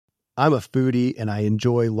I'm a foodie and I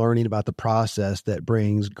enjoy learning about the process that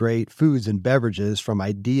brings great foods and beverages from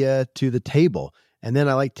idea to the table. And then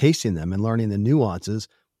I like tasting them and learning the nuances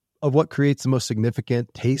of what creates the most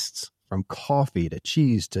significant tastes, from coffee to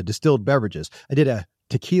cheese to distilled beverages. I did a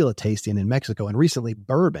tequila tasting in Mexico and recently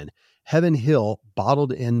bourbon. Heaven Hill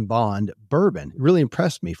bottled in bond bourbon really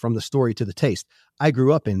impressed me from the story to the taste. I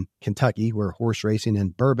grew up in Kentucky where horse racing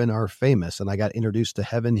and bourbon are famous, and I got introduced to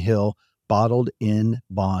Heaven Hill bottled in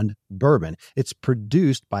bond bourbon. It's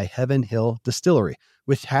produced by Heaven Hill Distillery,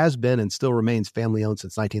 which has been and still remains family owned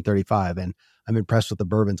since 1935. And I'm impressed with the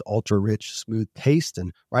bourbon's ultra rich, smooth taste.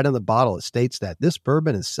 And right on the bottle, it states that this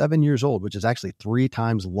bourbon is 7 years old, which is actually 3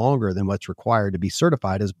 times longer than what's required to be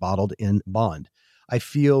certified as bottled in bond. I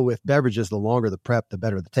feel with beverages, the longer the prep, the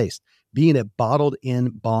better the taste. Being a bottled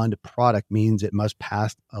in bond product means it must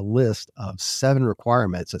pass a list of 7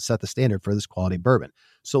 requirements that set the standard for this quality bourbon.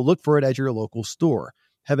 So look for it at your local store.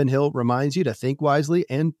 Heaven Hill reminds you to think wisely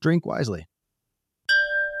and drink wisely.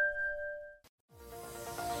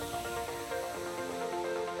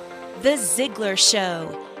 The Ziglar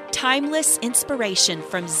Show. Timeless inspiration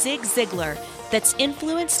from Zig Ziglar that's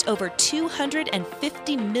influenced over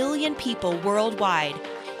 250 million people worldwide,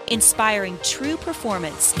 inspiring true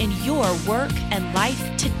performance in your work and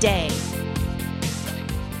life today.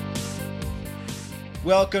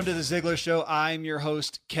 Welcome to the Ziglar Show. I'm your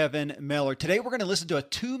host, Kevin Miller. Today we're going to listen to a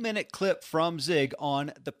 2-minute clip from Zig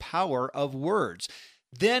on the power of words.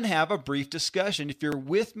 Then have a brief discussion. If you're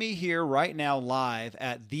with me here right now live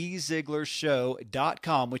at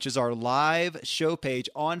theziglarshow.com, which is our live show page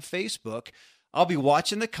on Facebook, I'll be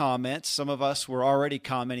watching the comments. Some of us were already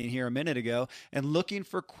commenting here a minute ago and looking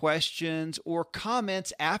for questions or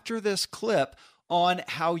comments after this clip on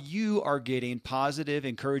how you are getting positive,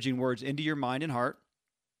 encouraging words into your mind and heart,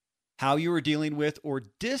 how you are dealing with or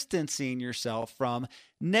distancing yourself from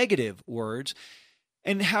negative words,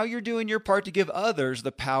 and how you're doing your part to give others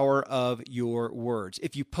the power of your words.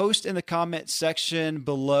 If you post in the comment section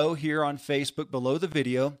below here on Facebook, below the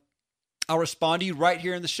video, I'll respond to you right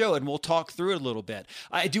here in the show, and we'll talk through it a little bit.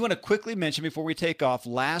 I do want to quickly mention before we take off,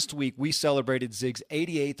 last week we celebrated Zig's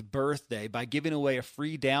 88th birthday by giving away a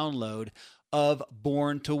free download of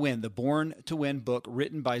Born to Win, the Born to Win book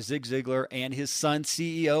written by Zig Ziglar and his son,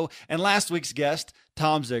 CEO, and last week's guest,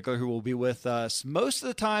 Tom Ziglar, who will be with us most of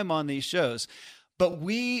the time on these shows. But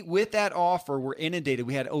we, with that offer, were inundated.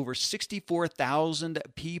 We had over 64,000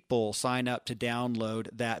 people sign up to download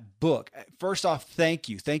that book. First off, thank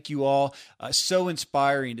you. Thank you all. So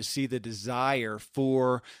inspiring to see the desire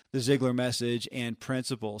for the Ziglar message and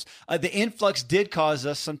principles. The influx did cause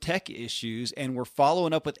us some tech issues, and we're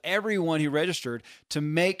following up with everyone who registered to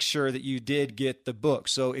make sure that you did get the book.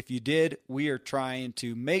 So if you did, we are trying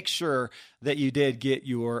to make sure that you did get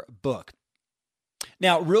your book.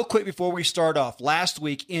 Now, real quick before we start off, last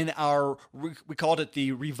week we called it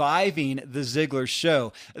the Reviving the Ziglar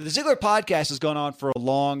Show. The Ziglar podcast has gone on for a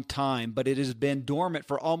long time, but it has been dormant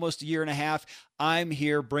for almost a year and a half. I'm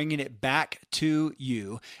here bringing it back to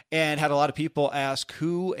you, and had a lot of people ask,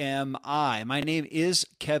 who am I? My name is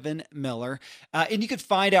Kevin Miller, and you can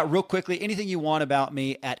find out real quickly anything you want about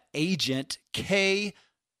me at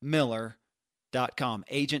agentkmiller.com.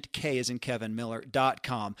 Agent K as in Kevin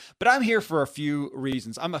Miller.com. But I'm here for a few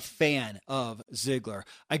reasons. I'm a fan of Ziglar.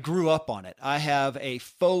 I grew up on it. I have a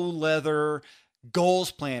faux leather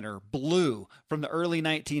goals planner, blue, from the early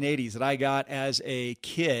 1980s that I got as a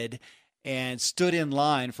kid and stood in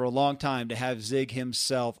line for a long time to have Zig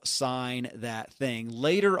himself sign that thing.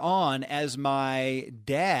 Later on, as my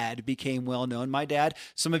dad became well known, my dad,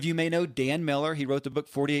 some of you may know Dan Miller. He wrote the book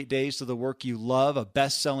 48 Days to the Work You Love, a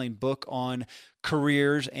best-selling book on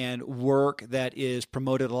careers and work that is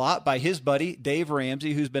promoted a lot by his buddy, Dave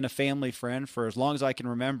Ramsey, who's been a family friend for as long as I can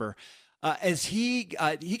remember. As he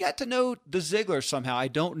got to know the Ziglar somehow. I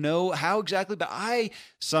don't know how exactly, but I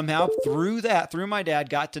somehow through my dad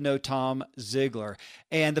got to know Tom Ziglar.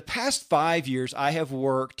 And the past 5 years, I have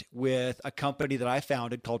worked with a company that I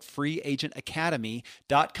founded called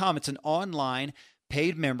freeagentacademy.com. It's an online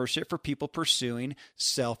paid membership for people pursuing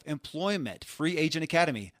self-employment. Free Agent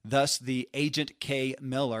Academy, thus the Agent K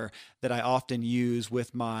Miller that I often use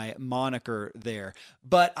with my moniker there.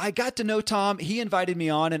 But I got to know Tom. He invited me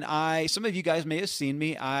on, and some of you guys may have seen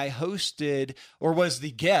me. I hosted or was the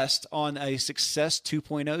guest on a Success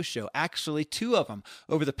 2.0 show, actually 2 of them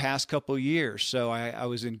over the past couple years. So I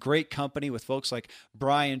was in great company with folks like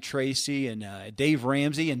Brian Tracy and Dave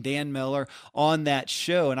Ramsey and Dan Miller on that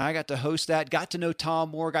show. And I got to host that, got to know Tom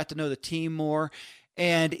more, got to know the team more.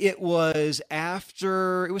 And it was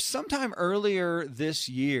sometime earlier this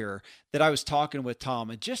year that I was talking with Tom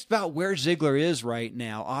and just about where Ziglar is right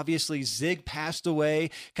now. Obviously, Zig passed away,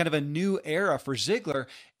 kind of a new era for Ziglar.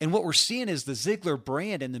 And what we're seeing is the Ziglar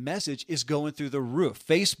brand and the message is going through the roof.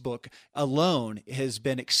 Facebook alone has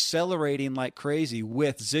been accelerating like crazy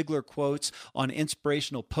with Ziglar quotes on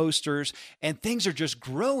inspirational posters, and things are just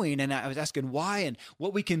growing. And I was asking why and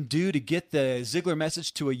what we can do to get the Ziglar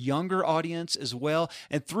message to a younger audience as well.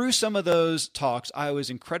 And through some of those talks, I was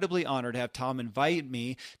incredibly honored to have Tom invite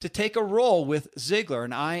me to take a role with Ziglar.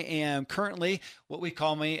 And I am currently what we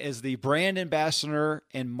call me as the brand ambassador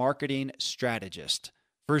and marketing strategist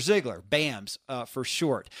for Ziglar, BAMS for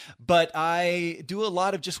short. But I do a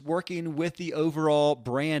lot of just working with the overall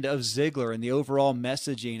brand of Ziglar and the overall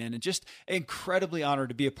messaging, and just incredibly honored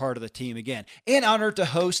to be a part of the team again, and honored to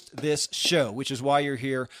host this show, which is why you're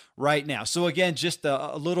here right now. So again, just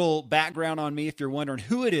a little background on me if you're wondering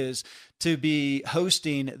who it is to be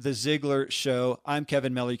hosting the Ziglar Show. I'm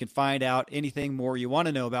Kevin Miller. You can find out anything more you want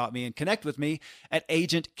to know about me and connect with me at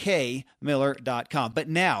agentkmiller.com. But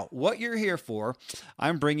now, what you're here for,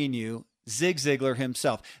 I'm bringing you Zig Ziglar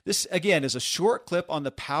himself. This, again, is a short clip on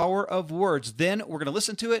the power of words. Then we're going to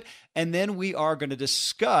listen to it, and then we are going to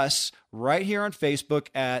discuss right here on Facebook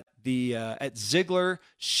at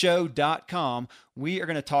ZiglarShow.com. We are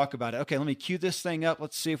going to talk about it. Okay, let me cue this thing up.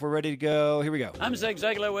 Let's see if we're ready to go. Here we go. I'm Zig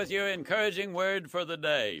Ziglar with your encouraging word for the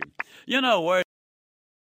day. You know, words,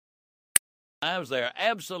 they're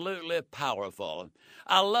absolutely powerful.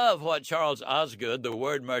 I love what Charles Osgood, the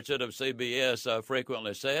word merchant of CBS,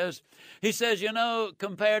 frequently says. He says, you know,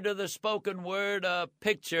 compared to the spoken word, a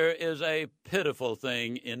picture is a pitiful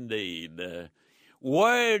thing indeed.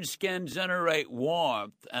 Words can generate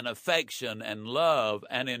warmth and affection and love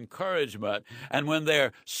and encouragement, and when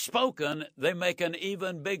they're spoken, they make an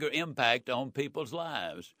even bigger impact on people's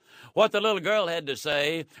lives. What the little girl had to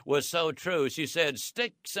say was so true. She said,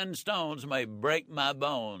 "Sticks and stones may break my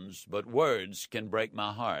bones, but words can break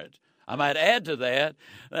my heart." I might add to that,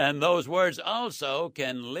 and those words also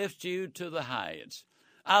can lift you to the heights.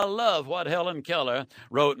 I love what Helen Keller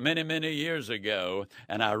wrote many, many years ago,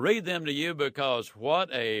 and I read them to you because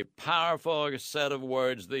what a powerful set of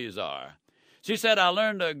words these are. She said, "I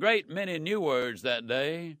learned a great many new words that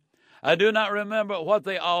day. I do not remember what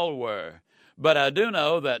they all were, but I do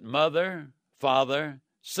know that mother, father,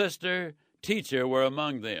 sister, teacher were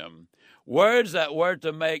among them. Words that were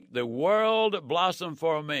to make the world blossom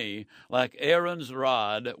for me like Aaron's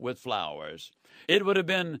rod with flowers. It would have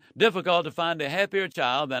been difficult to find a happier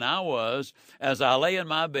child than I was as I lay in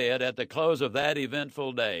my bed at the close of that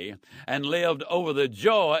eventful day and lived over the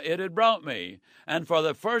joy it had brought me, and for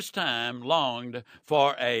the first time longed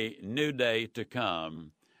for a new day to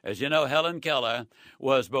come." As you know, Helen Keller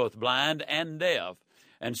was both blind and deaf,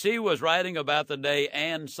 and she was writing about the day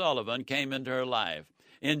Anne Sullivan came into her life.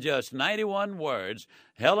 In just 91 words,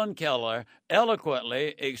 Helen Keller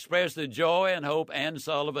eloquently expressed the joy and hope Anne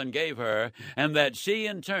Sullivan gave her, and that she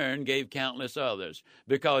in turn gave countless others.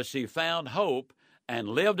 Because she found hope and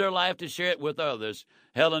lived her life to share it with others,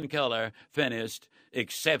 Helen Keller finished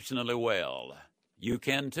exceptionally well. You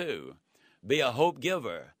can too. Be a hope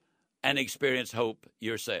giver and experience hope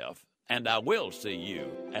yourself. And I will see you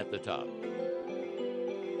at the top.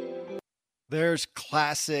 There's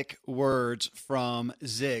classic words from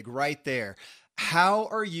Zig right there. How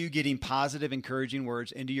are you getting positive, encouraging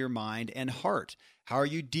words into your mind and heart? How are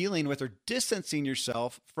you dealing with or distancing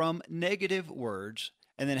yourself from negative words?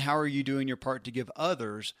 And then how are you doing your part to give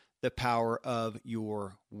others the power of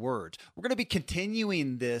your words? We're going to be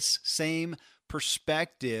continuing this same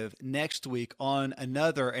perspective next week on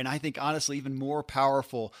another, and I think honestly even more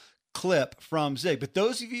powerful clip from Zig. But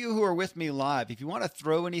those of you who are with me live, if you want to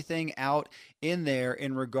throw anything out in there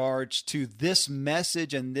in regards to this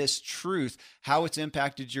message and this truth, how it's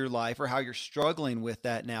impacted your life or how you're struggling with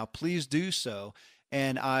that now, please do so.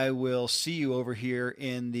 And I will see you over here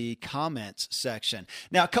in the comments section.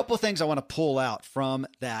 Now, a couple of things I want to pull out from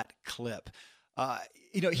that clip.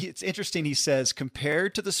 It's interesting. He says,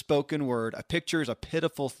 compared to the spoken word, a picture is a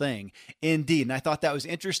pitiful thing indeed. And I thought that was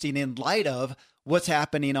interesting in light of what's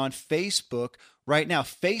happening on Facebook right now.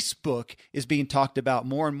 Facebook is being talked about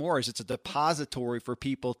more and more as it's a depository for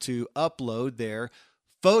people to upload their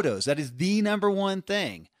photos. That is the number one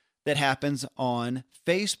thing that happens on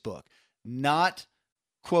Facebook. Not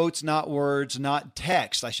quotes, not words, not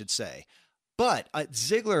text, I should say. But at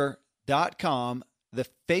Ziglar.com, the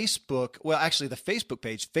Facebook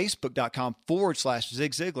page,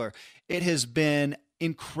 facebook.com/Zig Ziglar, it has been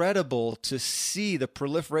incredible to see the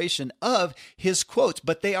proliferation of his quotes,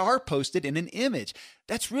 but they are posted in an image.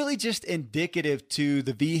 That's really just indicative to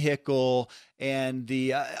the vehicle and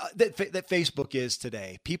that Facebook is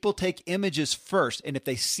today. People take images first, and if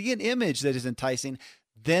they see an image that is enticing,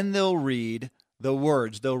 then they'll read the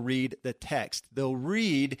words, they'll read the text, they'll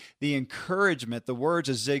read the encouragement, the words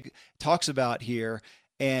as Zig talks about here,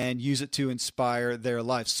 and use it to inspire their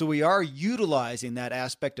lives. So we are utilizing that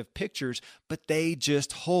aspect of pictures, but they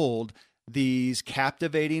just hold these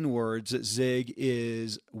captivating words that Zig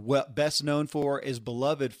is best known for, is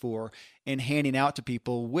beloved for, and handing out to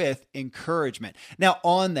people with encouragement. Now,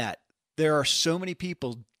 on that, there are so many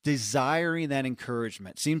people desiring that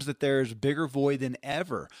encouragement. Seems that there's a bigger void than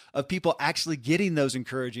ever of people actually getting those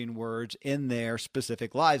encouraging words in their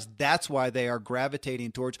specific lives. That's why they are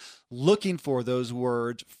gravitating towards looking for those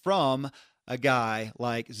words from a guy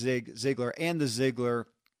like Zig Ziglar and the Ziglar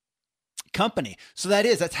company. So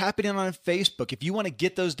that's happening on Facebook. If you want to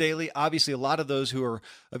get those daily, obviously a lot of those of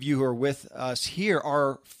you who are with us here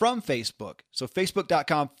are from Facebook. So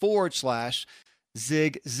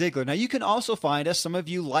facebook.com/Zig Ziglar. Now you can also find us. Some of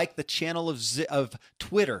you like the channel of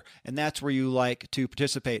Twitter, and that's where you like to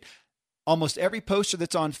participate. Almost every poster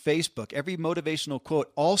that's on Facebook, every motivational quote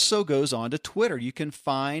also goes on to Twitter. You can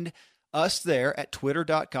find us there at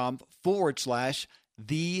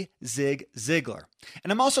twitter.com/the Zig Ziglar.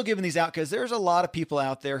 And I'm also giving these out because there's a lot of people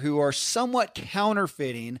out there who are somewhat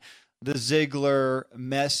counterfeiting the Ziglar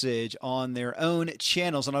message on their own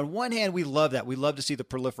channels. And on one hand, we love that. We love to see the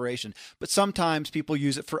proliferation. But sometimes people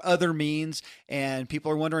use it for other means, and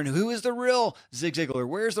people are wondering, who is the real Zig Ziglar?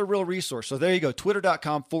 Where's the real resource? So there you go,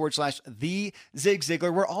 twitter.com/the Zig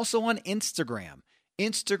Ziglar. We're also on Instagram,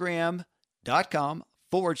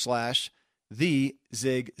 instagram.com/the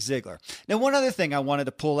Zig Ziglar. Now, one other thing I wanted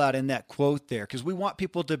to pull out in that quote there, because we want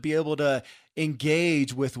people to be able to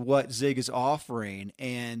engage with what Zig is offering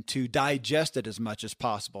and to digest it as much as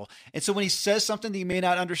possible. And so when he says something that you may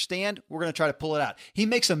not understand, we're going to try to pull it out. He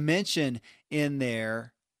makes a mention in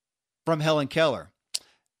there from Helen Keller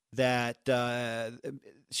that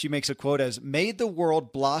she makes a quote as, "Made the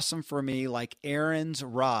world blossom for me like Aaron's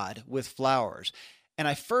rod with flowers." And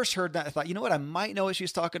I first heard that, I thought, you know what, I might know what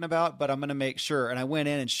she's talking about, but I'm going to make sure. And I went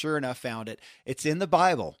in and sure enough found it. It's in the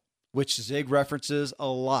Bible, which Zig references a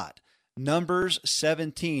lot. Numbers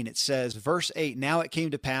 17, it says, verse 8, "Now it came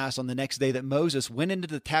to pass on the next day that Moses went into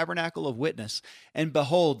the tabernacle of witness, and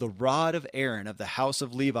behold, the rod of Aaron of the house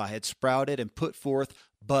of Levi had sprouted and put forth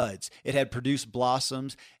buds. It had produced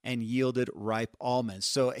blossoms and yielded ripe almonds."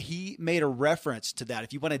 So he made a reference to that.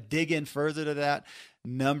 If you want to dig in further to that,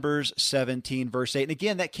 Numbers 17, verse 8. And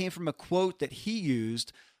again, that came from a quote that he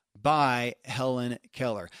used by Helen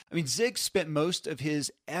Keller. I mean, Zig spent most of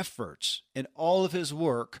his efforts and all of his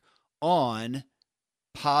work on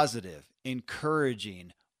positive,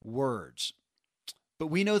 encouraging words. But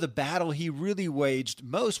we know the battle he really waged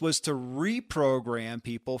most was to reprogram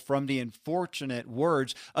people from the unfortunate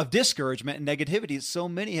words of discouragement and negativity that so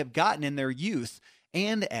many have gotten in their youth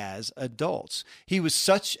and as adults. He was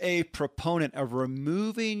such a proponent of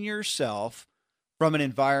removing yourself from an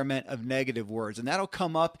environment of negative words. And that'll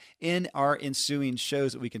come up in our ensuing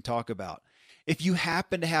shows that we can talk about. If you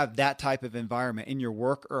happen to have that type of environment in your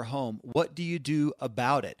work or home, what do you do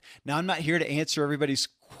about it? Now, I'm not here to answer everybody's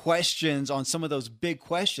questions on some of those big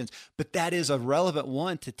questions, but that is a relevant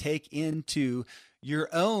one to take into your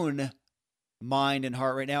own mind and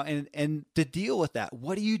heart right now and to deal with that.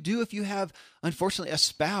 What do you do if you have, unfortunately, a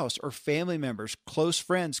spouse or family members, close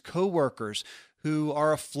friends, coworkers who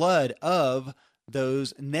are a flood of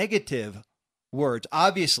those negative words?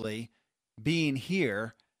 Obviously, being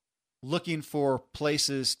here, looking for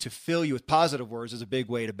places to fill you with positive words is a big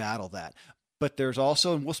way to battle that. But there's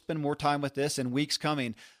also, and we'll spend more time with this in weeks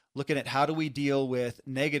coming, looking at how do we deal with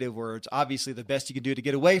negative words. Obviously, the best you can do to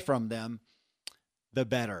get away from them, the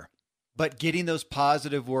better. But getting those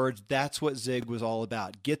positive words, that's what Zig was all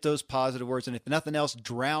about. Get those positive words, and if nothing else,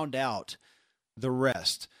 drowned out the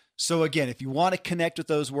rest. So again, if you want to connect with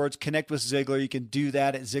those words, connect with Ziglar. You can do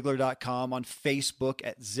that at Ziglar.com, on Facebook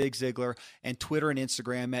at Zig Ziglar, and Twitter and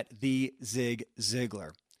Instagram at The Zig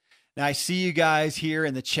Ziglar. Now, I see you guys here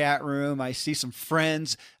in the chat room. I see some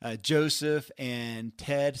friends, Joseph and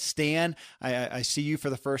Ted. Stan, I see you for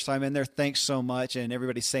the first time in there. Thanks so much. And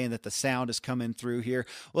everybody's saying that the sound is coming through here.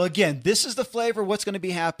 Well, again, this is the flavor of what's going to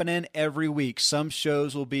be happening every week. Some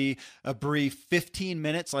shows will be a brief 15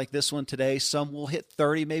 minutes like this one today. Some will hit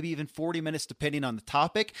 30, maybe even 40 minutes, depending on the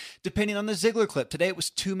topic, depending on the Ziglar clip. Today it was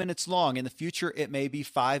 2 minutes long. In the future, it may be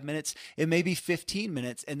 5 minutes. It may be 15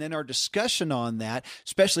 minutes. And then our discussion on that,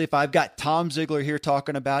 especially if I've got Tom Ziglar here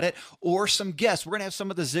talking about it, or some guests. We're going to have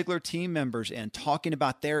some of the Ziglar team members in talking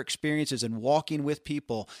about their experiences and walking with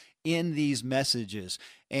people in these messages.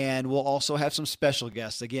 And we'll also have some special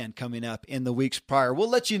guests, again, coming up in the weeks prior. We'll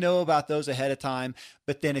let you know about those ahead of time.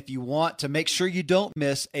 But then if you want to make sure you don't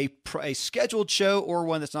miss a scheduled show or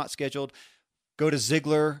one that's not scheduled, go to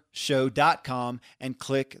ZiglarShow.com and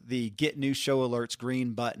click the Get New Show Alerts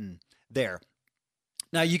green button there.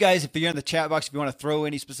 Now, you guys, if you're in the chat box, if you want to throw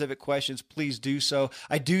any specific questions, please do so.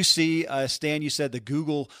 I do see, Stan, you said the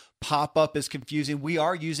Google pop-up is confusing. We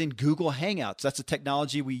are using Google Hangouts. That's a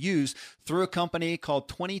technology we use through a company called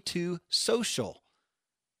 22 Social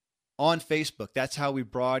on Facebook. That's how we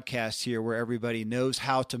broadcast here, where everybody knows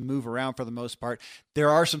how to move around for the most part. There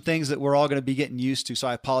are some things that we're all going to be getting used to, so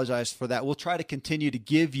I apologize for that. We'll try to continue to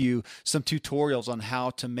give you some tutorials on how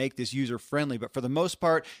to make this user-friendly, but for the most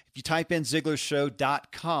part, if you type in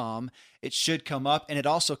ZiglarShow.com, it should come up, and it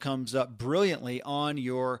also comes up brilliantly on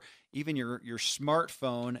your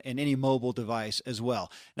smartphone and any mobile device as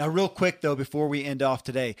well. Now, real quick, though, before we end off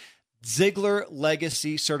today, Ziglar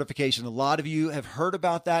Legacy Certification. A lot of you have heard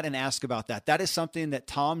about that and asked about that. That is something that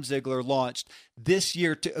Tom Ziglar launched this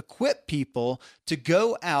year to equip people to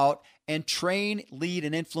go out and train, lead,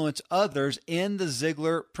 and influence others in the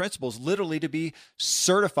Ziglar principles, literally to be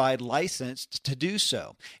certified, licensed to do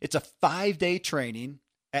so. It's a 5-day training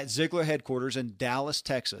at Ziglar headquarters in Dallas,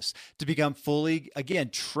 Texas, to become fully, again,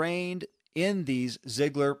 trained in these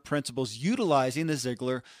Ziglar principles, utilizing the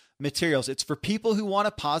Ziglar materials. It's for people who want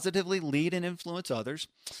to positively lead and influence others.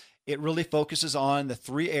 It really focuses on the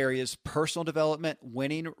 3 areas: personal development,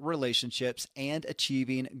 winning relationships, and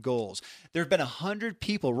achieving goals. There have been 100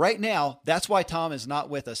 people right now. That's why Tom is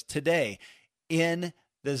not with us today in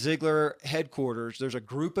the Ziglar headquarters. There's a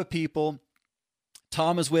group of people.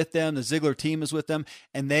 Tom is with them, the Ziglar team is with them,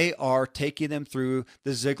 and they are taking them through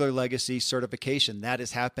the Ziglar Legacy Certification. That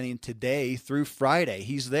is happening today through Friday.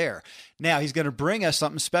 He's there. Now, he's going to bring us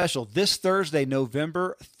something special. This Thursday,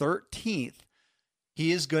 November 13th,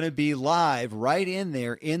 he is going to be live right in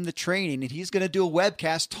there in the training, and he's going to do a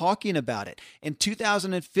webcast talking about it. In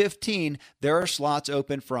 2015, there are slots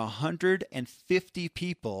open for 150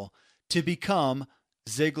 people to become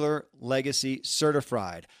Ziglar Legacy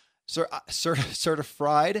Certified.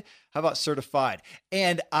 Certified? How about certified?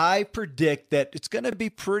 And I predict that it's going to be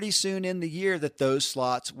pretty soon in the year that those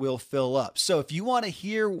slots will fill up. So if you want to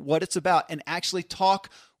hear what it's about and actually talk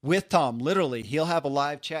with Tom, literally, he'll have a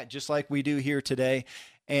live chat just like we do here today.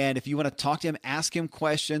 And if you want to talk to him, ask him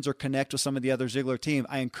questions, or connect with some of the other Ziglar team,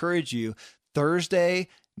 I encourage you, Thursday,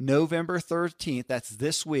 November 13th, that's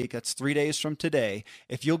this week, that's 3 days from today,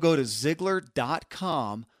 if you'll go to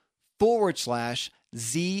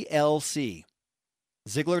Ziglar.com/ZLC,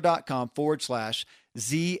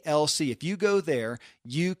 Ziglar.com/ZLC. If you go there,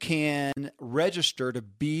 you can register to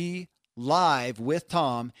be live with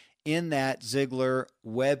Tom in that Ziglar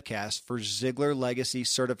webcast for Ziglar Legacy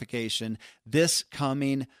Certification this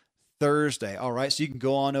coming Thursday. All right, so you can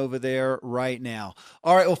go on over there right now.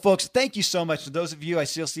 All right, well, folks, thank you so much. For those of you, I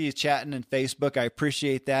still see you chatting on Facebook. I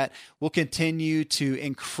appreciate that. We'll continue to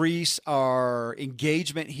increase our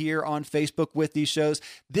engagement here on Facebook with these shows.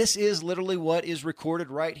 This is literally what is recorded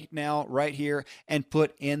right now, right here, and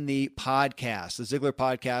put in the podcast, the Ziglar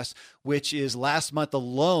podcast, which is last month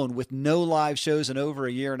alone, with no live shows in over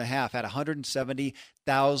a year and a half, had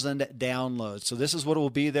 170,000 downloads. So this is what will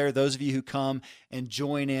be there. Those of you who come and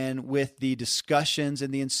join in with the discussions in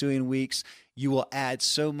the ensuing weeks, you will add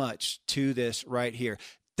so much to this right here.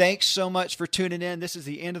 Thanks so much for tuning in. This is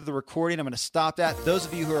the end of the recording. I'm going to stop that. Those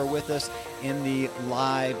of you who are with us in the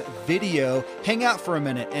live video, hang out for a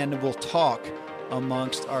minute and we'll talk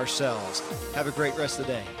amongst ourselves. Have a great rest of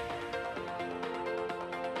the day.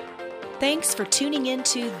 Thanks for tuning in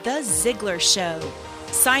to The Ziglar Show.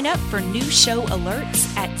 Sign up for new show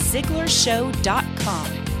alerts at ZiglarShow.com.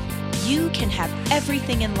 You can have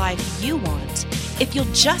everything in life you want if you'll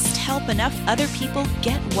just help enough other people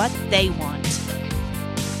get what they want.